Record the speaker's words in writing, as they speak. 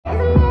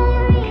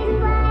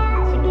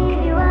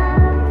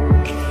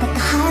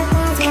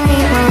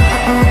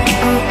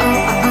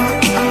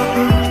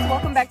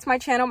my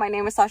channel. My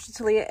name is Sasha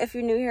Talia. If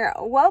you're new here,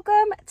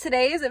 welcome.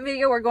 Today's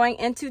video, we're going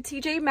into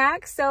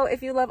Tjmaxx. So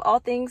if you love all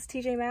things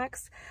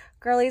Tjmaxx,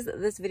 girlies,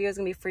 this video is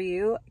gonna be for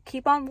you.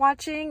 Keep on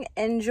watching,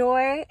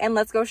 enjoy, and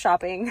let's go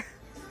shopping.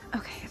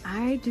 Okay,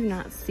 I do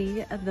not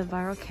see the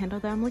viral candle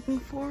that I'm looking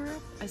for.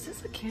 Is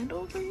this a candle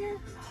over here?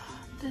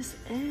 This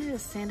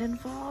is Sand and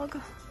Fog.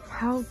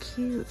 How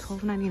cute,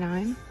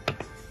 $12.99.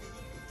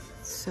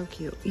 So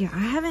cute. Yeah,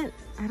 I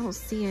don't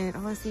see it.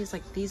 All I see is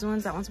like these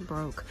ones. That one's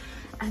broke.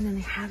 And then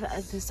they have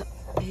this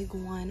big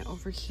one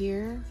over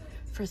here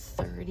for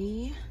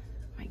 $30.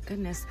 My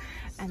goodness.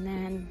 And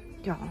then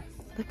y'all,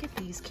 look at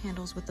these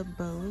candles with the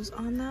bows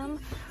on them.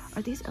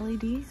 Are these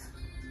LED?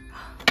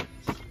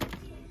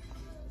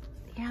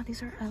 Yeah,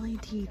 these are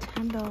LED,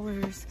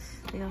 $10.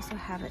 They also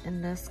have it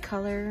in this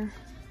color.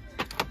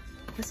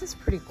 This is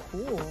pretty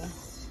cool.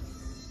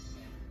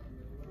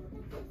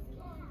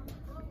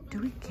 Do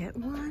we get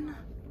one?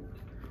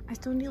 I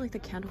still need like the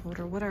candle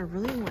holder. What I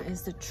really want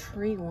is the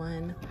tree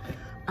one.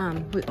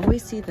 We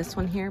always see this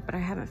one here, but I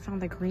haven't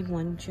found the green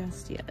one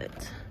just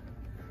yet.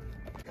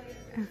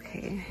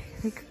 Okay,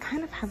 they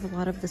kind of have a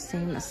lot of the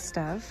same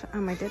stuff.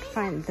 I did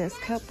find this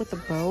cup with the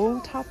bow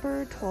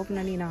topper,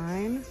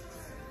 $12.99.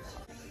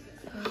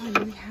 Oh, and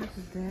then we have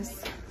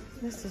this.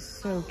 This is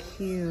so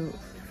cute.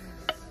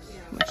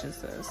 How much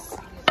is this?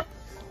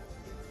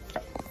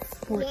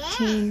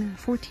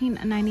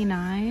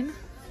 $14.99.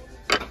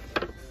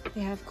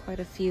 They have quite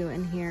a few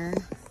in here.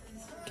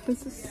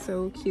 This is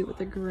so cute with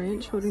the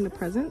Grinch holding the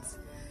presents.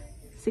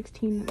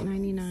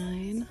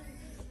 $16.99.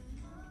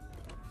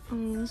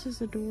 Oh, this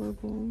is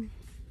adorable.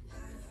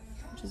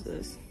 How much is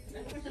this?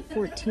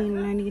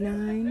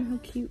 $14.99. How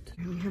cute.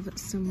 And we have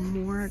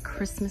some more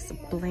Christmas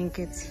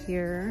blankets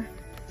here.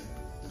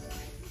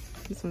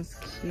 This one's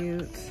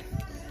cute.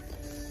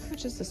 How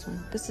much is this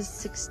one? This is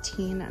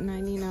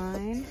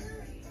 $16.99.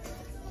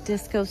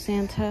 Disco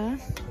Santa.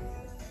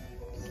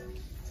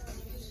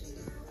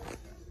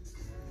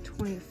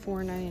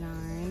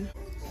 $24.99.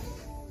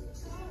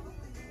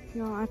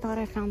 Y'all, I thought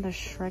I found the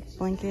Shrek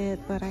blanket,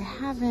 but I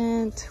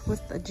haven't.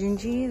 With the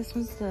Gingy, this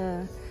one's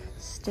the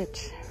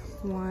Stitch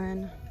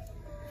one.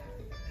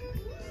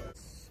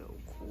 So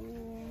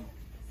cool.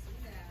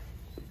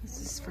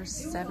 This is for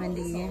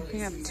 $70. They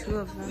have two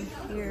of them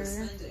here.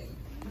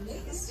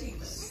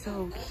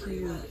 So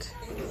cute.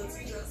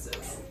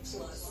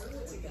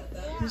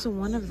 Here's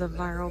one of the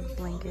viral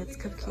blankets,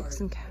 Cupcakes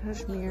and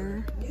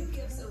Cashmere.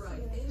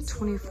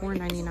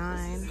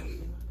 $24.99.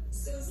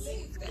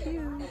 It's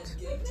cute.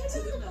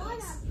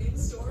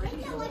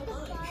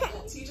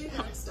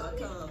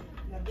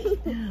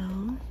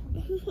 Ew.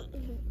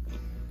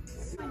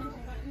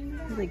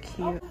 Really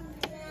cute.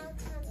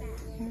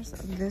 Here's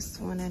this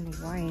one in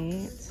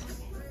white.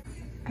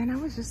 And I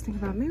was just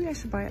thinking about maybe I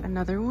should buy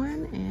another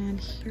one, and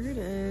here it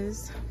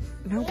is.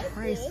 No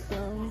price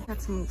though.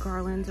 Got some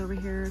garlands over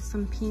here,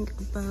 some pink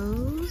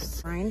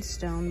bows,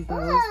 rhinestone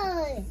bows.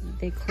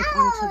 They clip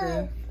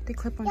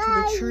onto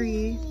the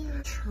tree.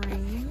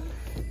 Train.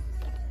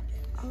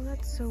 Oh,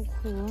 that's so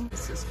cool.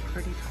 This is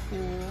pretty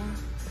cool.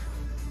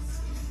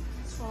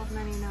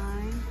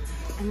 $12.99.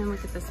 And then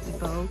look at this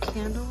bow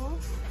candle.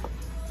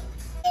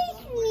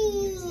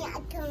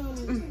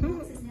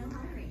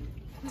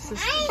 This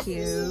is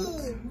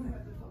cute.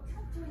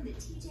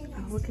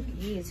 Oh, look at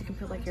these. You can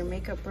put like your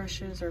makeup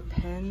brushes or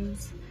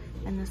pens.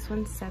 And this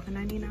one's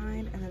 $7.99.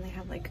 And then they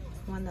have like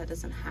one that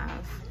doesn't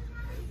have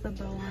the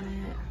bow on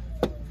it.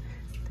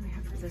 Then we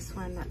have this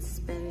one that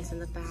spins in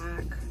the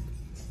back.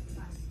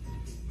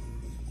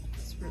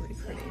 It's really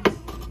pretty.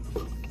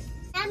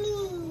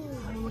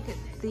 Oh, look at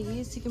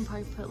these. You can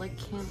probably put like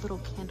little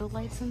candle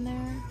lights in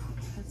there.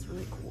 That's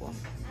really cool.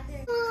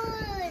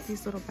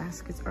 These little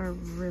baskets are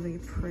really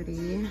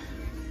pretty.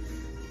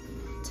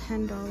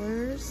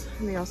 $10.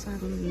 And they also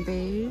have them in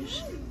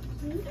beige.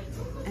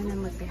 And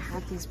then look, they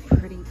have these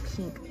pretty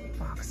pink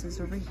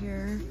boxes over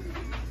here.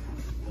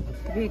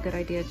 It'd be a good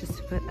idea just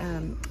to put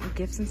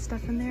gifts and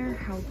stuff in there.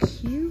 How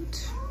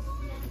cute.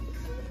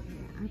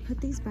 I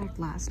put these back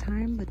last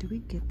time, but do we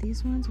get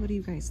these ones? What do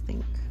you guys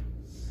think?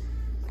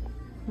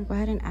 I'll go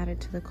ahead and add it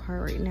to the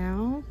cart right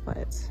now,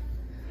 but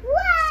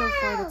so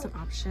far that's an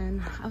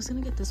option. I was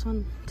gonna get this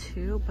one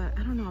too, but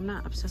I don't know, I'm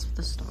not obsessed with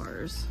the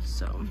stars,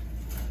 so.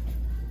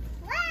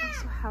 I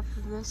also have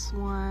this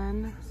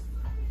one.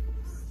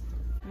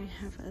 I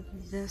have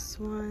this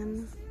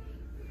one.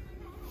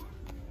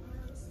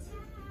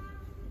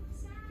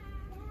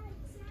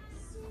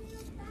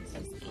 This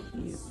is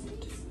cute.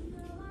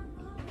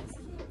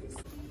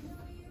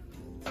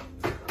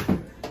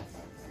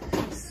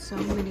 So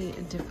many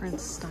different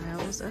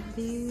styles of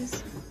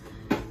these.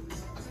 Oh,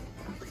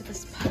 look at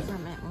this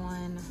peppermint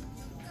one.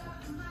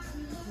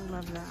 I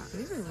love that.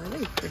 These are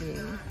really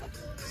pretty.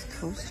 These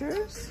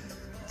coasters,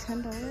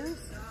 $10. I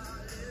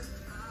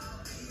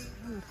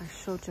don't know if I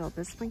showed y'all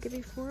this blanket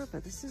before,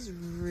 but this is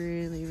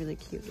really, really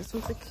cute. This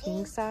one's a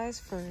king size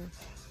for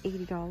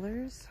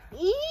 $80.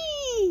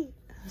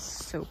 It's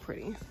so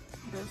pretty.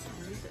 This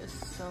wreath is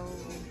so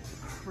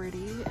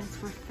pretty. It's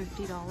for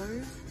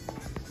 $50.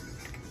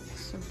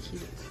 So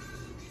cute.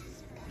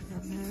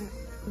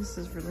 This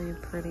is really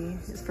pretty.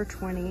 It's for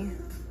 20.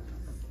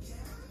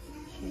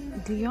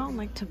 Do y'all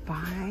like to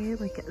buy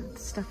like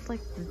stuff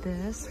like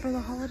this for the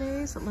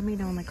holidays? Let me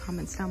know in the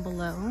comments down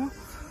below.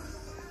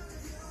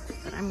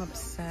 But I'm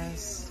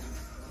obsessed.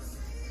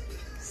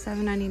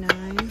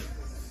 $7.99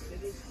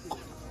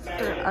 for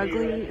an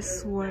ugly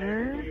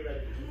sweater.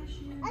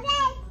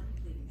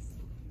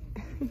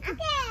 Okay.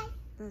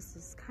 This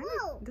is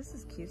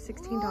cute.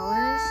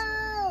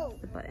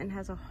 $16. The button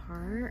has a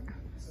heart.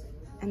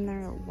 And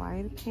they're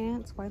wide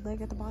pants, wide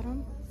leg at the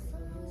bottom.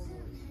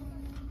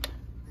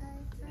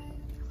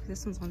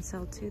 This one's on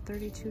sale too,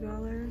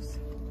 $32.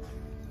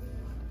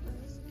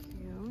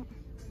 Cute.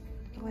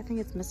 Oh, I think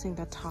it's missing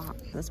the top.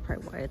 That's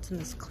probably why it's in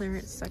this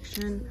clearance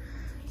section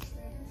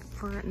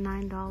for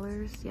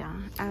 $9. Yeah,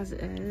 as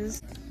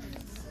is.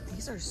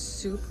 These are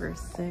super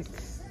thick.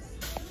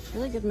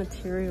 Really good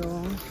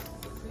material.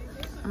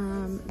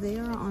 They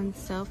are on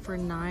sale for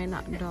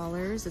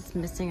 $9. It's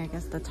missing, I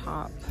guess, the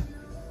top.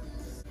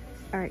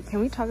 All right,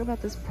 can we talk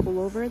about this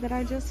pullover that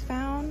I just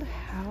found?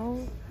 How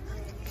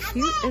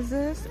cute is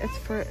this? It's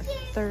for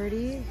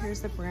 $30. Here's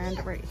the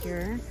brand right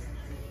here.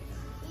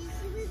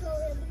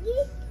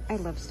 I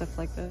love stuff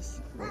like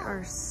this. They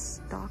are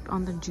stocked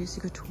on the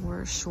Juicy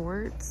Couture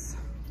shorts.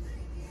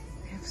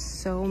 They have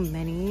so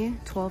many.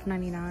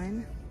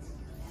 $12.99.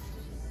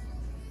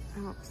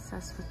 I'm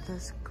obsessed with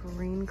this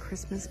green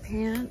Christmas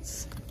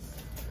pants.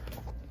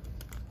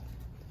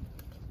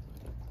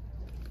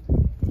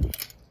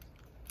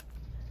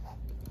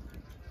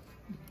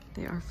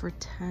 They are for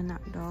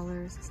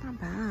 $10. It's not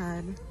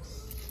bad.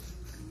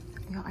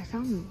 Yo, I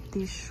found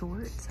these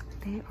shorts.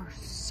 They are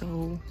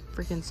so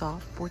freaking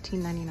soft.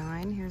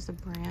 $14.99. Here's the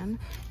brand.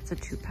 It's a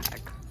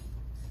 2-pack.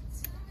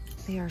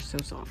 They are so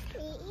soft.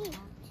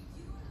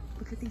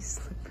 Look at these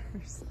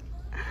slippers.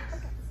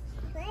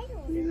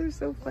 These are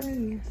so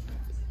funny.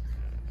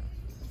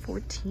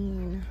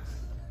 14.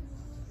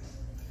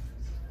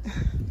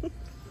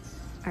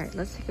 All right,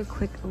 let's take a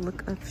quick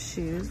look of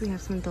shoes. We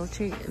have some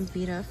Dolce &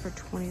 Vita for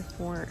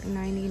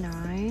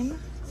 $24.99.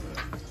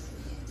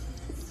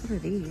 What are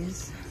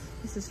these?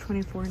 This is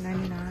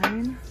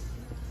 $24.99.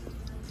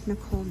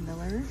 Nicole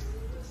Miller.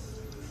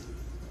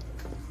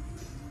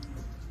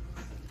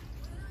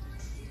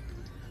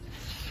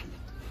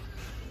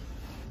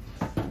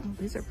 Oh,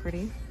 these are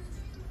pretty.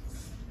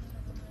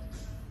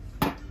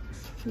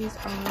 These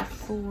are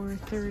for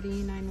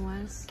 $30,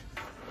 West.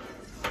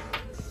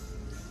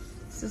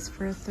 This is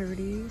for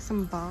 $30.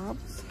 Some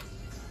bobs.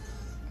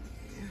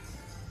 Yeah.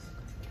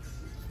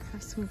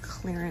 Have some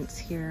clearance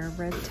here.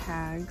 Red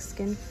tag,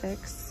 Skin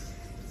Fix,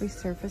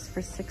 resurface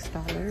for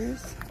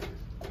 $6.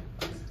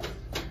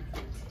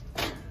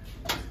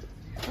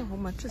 A whole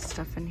bunch of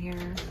stuff in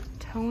here.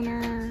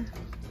 Toner,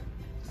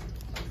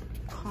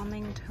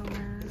 calming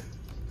toner,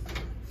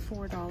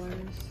 $4.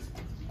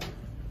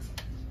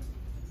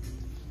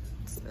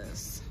 What's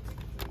this?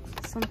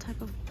 Some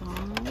type of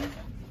balm.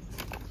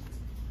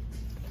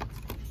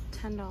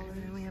 $10.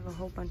 And we have a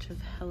whole bunch of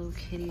Hello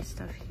Kitty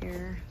stuff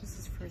here. This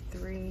is for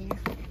 $3.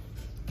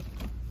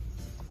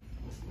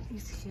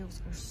 These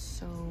heels are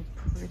so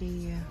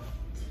pretty.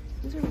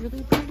 These are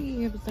really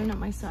pretty, but they're not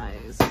my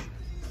size.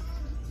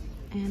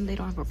 And they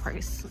don't have a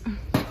price.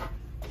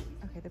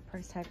 Okay, the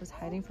price tag was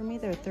hiding from me.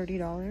 They're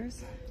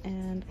 $30.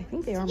 And I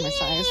think they are my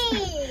size.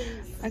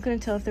 I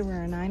couldn't tell if they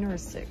were a 9 or a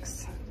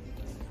 6.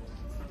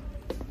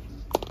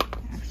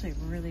 Actually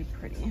really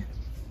pretty.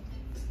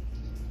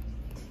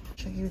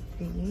 Show you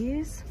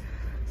these.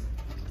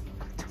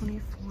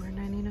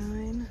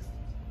 $24.99.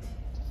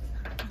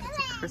 It's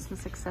a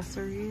Christmas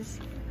accessories.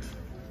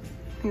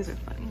 These are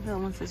funny. The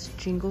one says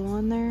Jingle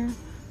on there.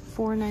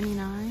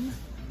 $4.99.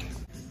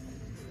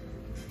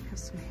 Have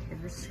some hair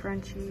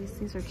scrunchies.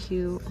 These are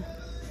cute.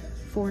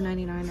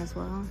 $4.99 as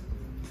well.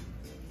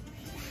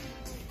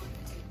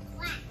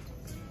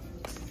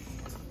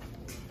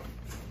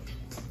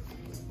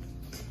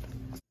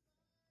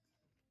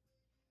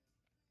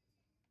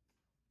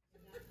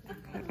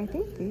 I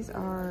think these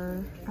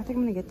are, I think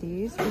I'm gonna get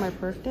these for my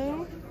birthday.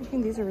 I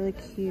think these are really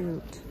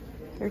cute.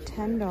 They're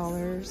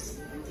 $10.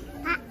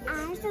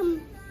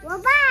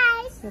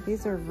 Yeah,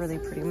 these are really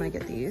pretty. I'm gonna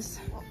get these.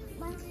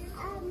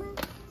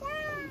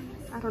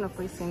 I don't know if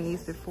we've seen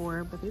these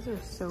before, but these are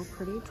so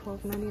pretty.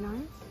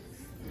 $12.99.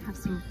 Have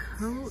some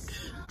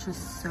Coach, which is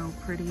so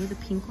pretty. The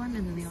pink one,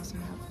 and then they also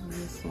have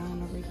this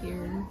one over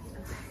here.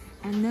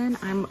 And then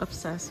I'm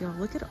obsessed, y'all.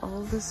 Look at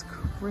all this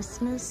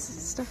Christmas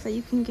stuff that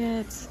you can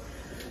get.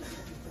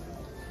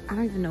 I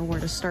don't even know where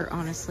to start,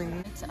 honestly.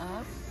 It's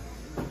up.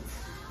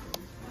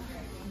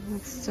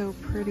 It's so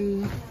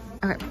pretty.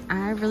 Okay,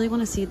 I really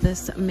want to see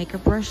this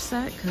makeup brush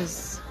set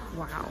because,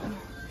 wow.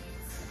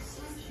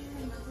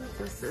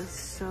 This is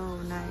so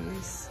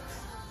nice.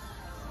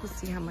 Let's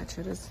see how much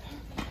it is.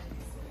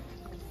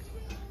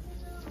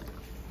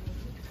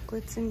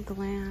 Glitz and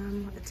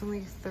Glam. It's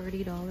only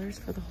 $30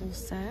 for the whole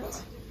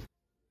set.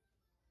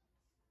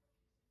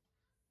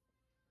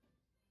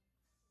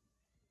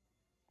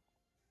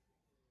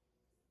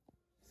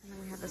 And then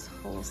we have this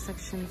whole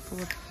section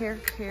full of hair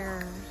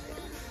care.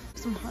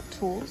 Some Hot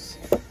Tools.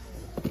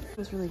 It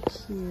was really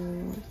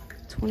cute.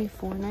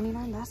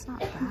 $24.99. That's not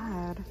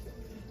bad.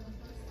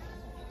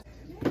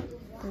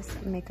 This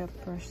makeup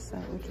brush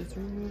set, which is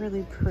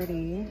really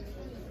pretty.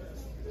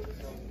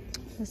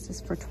 This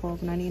is for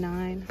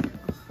 $12.99.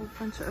 A whole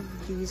bunch of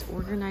these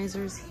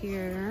organizers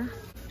here.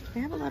 They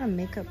have a lot of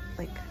makeup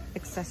like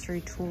accessory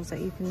tools that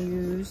you can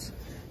use.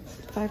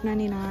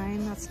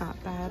 $5.99. That's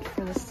not bad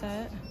for the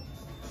set.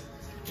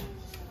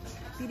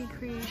 Beauty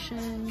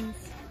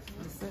Creations.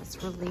 What is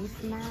this?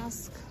 Relief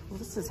mask. Well,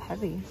 this is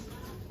heavy.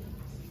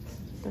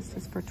 This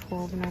is for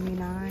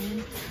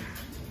 $12.99.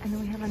 And then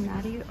we have a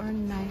Natty or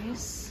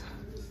Nice.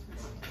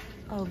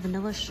 Oh,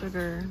 vanilla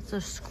sugar. It's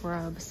a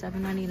scrub.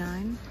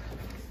 $7.99.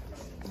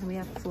 And we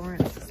have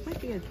Florence. This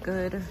might be a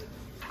good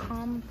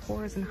Calm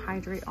Pores and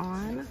Hydrate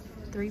On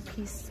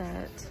 3-piece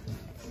set.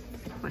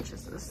 How much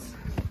is this?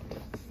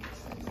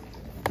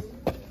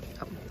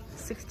 Oh,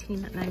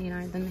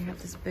 $16.99. Then they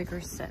have this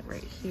bigger set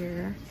right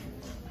here.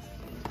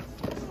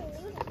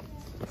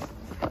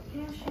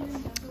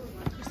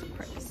 Here's the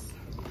price.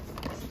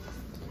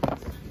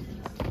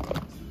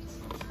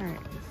 Alright,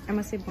 I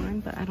must say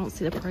blind, but I don't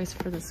see the price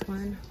for this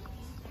one.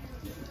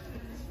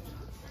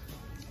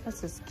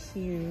 This is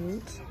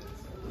cute.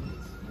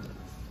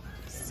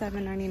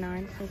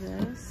 $7.99 for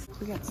this.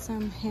 We got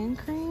some hand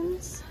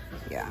creams.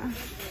 Yeah.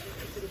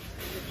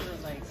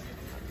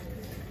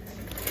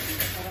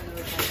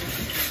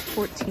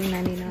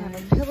 $14.99.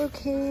 A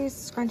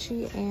pillowcase,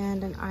 scrunchie,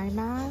 and an eye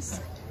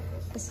mask.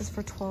 This is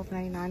for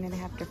 $12.99, and they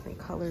have different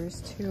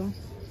colors too.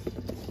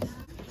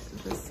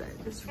 This set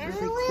is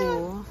really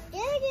cool. I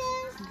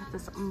got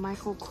this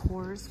Michael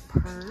Kors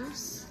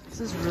purse.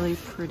 This is really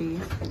pretty.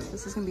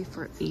 This is gonna be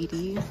for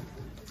 $80.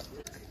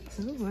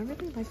 Ooh, I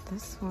really like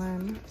this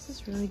one. This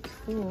is really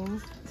cool.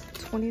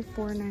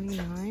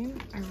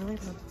 $24.99. I really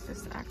love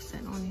this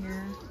accent on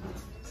here.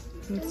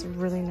 It's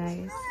really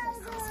nice.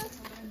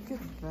 Look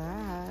at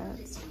that.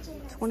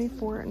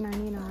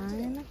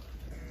 $24.99.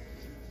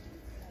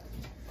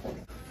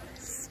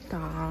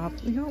 Stop.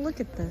 You know, look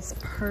at this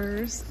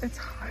purse. It's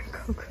hot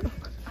cocoa.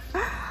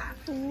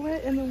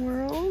 What in the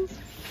world?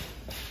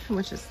 How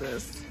much is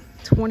this?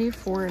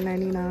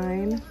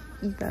 $24.99.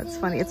 That's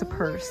funny. It's a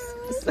purse.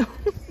 So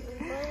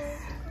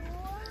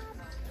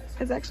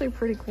it's actually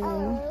pretty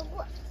cool.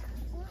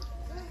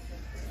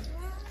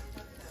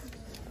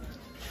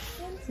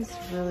 This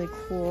is really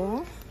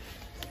cool.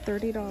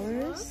 $30.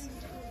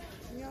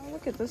 Yeah,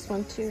 look at this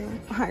one too.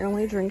 I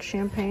only drink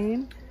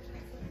champagne.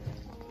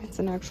 It's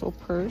an actual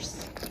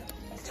purse.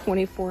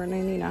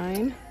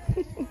 $24.99.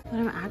 What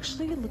I'm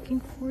actually looking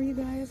for, you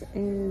guys,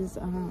 is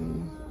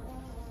I'm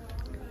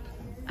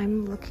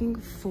looking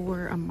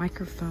for a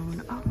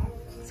microphone. Oh,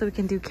 so we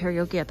can do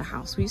karaoke at the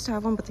house. We used to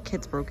have one, but the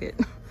kids broke it.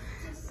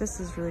 This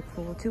is really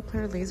cool.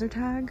 2-player laser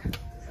tag.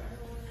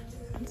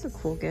 That's a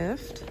cool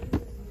gift.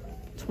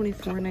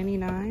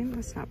 $24.99.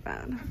 That's not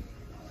bad.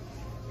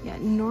 Yeah,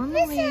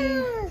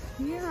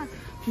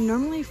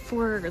 normally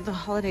for the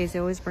holidays, they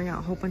always bring out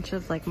a whole bunch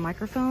of like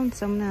microphones.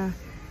 So I'm gonna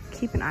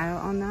keep an eye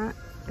out on that.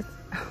 It's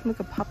like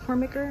a popcorn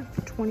maker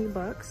for 20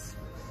 bucks.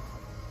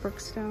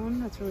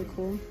 Brookstone, that's really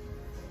cool.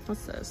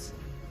 What's this?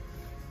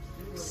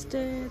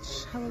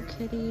 Stitch, Hello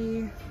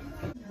Kitty.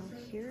 Oh,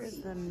 here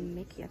is the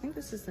Mickey. I think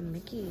this is the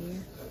Mickey.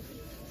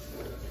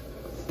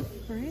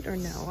 Right, or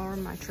no, or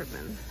am I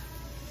tripping?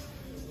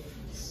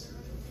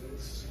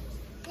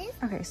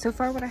 Okay, so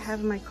far what I have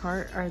in my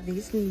cart are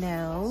these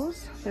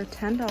nails. They're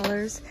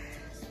 $10.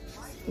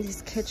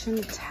 These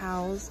kitchen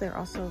towels, they're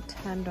also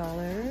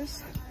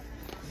 $10.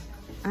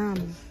 I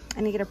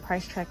need to get a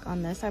price check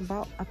on this. I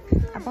bought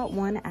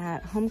one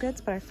at Home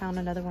Goods, but I found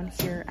another one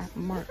here at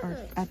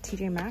at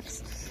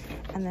Tjmaxx.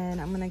 And then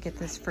I'm gonna get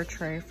this for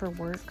Trey for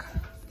work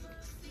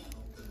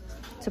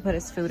to put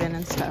his food in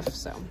and stuff.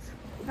 So,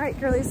 all right,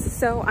 girlies.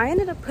 So I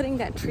ended up putting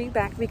that tree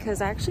back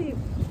because I actually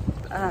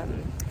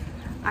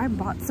I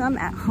bought some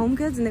at Home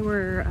Goods and they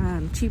were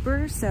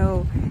cheaper.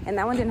 So, and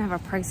that one didn't have a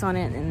price on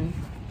it. And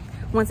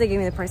once they gave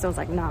me the price, I was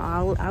like,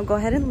 nah, I'll go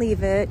ahead and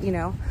leave it, you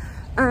know.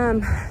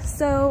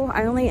 So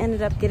I only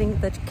ended up getting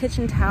the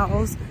kitchen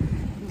towels,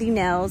 the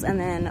nails, and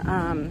then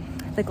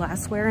the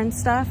glassware and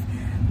stuff.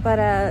 But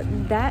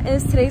that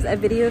is today's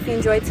video. If you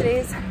enjoyed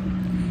today's,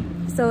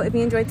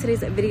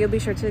 video, be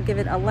sure to give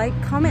it a like,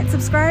 comment,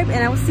 subscribe,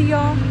 and I will see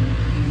y'all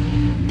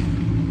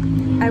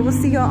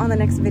on the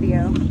next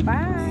video.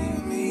 Bye.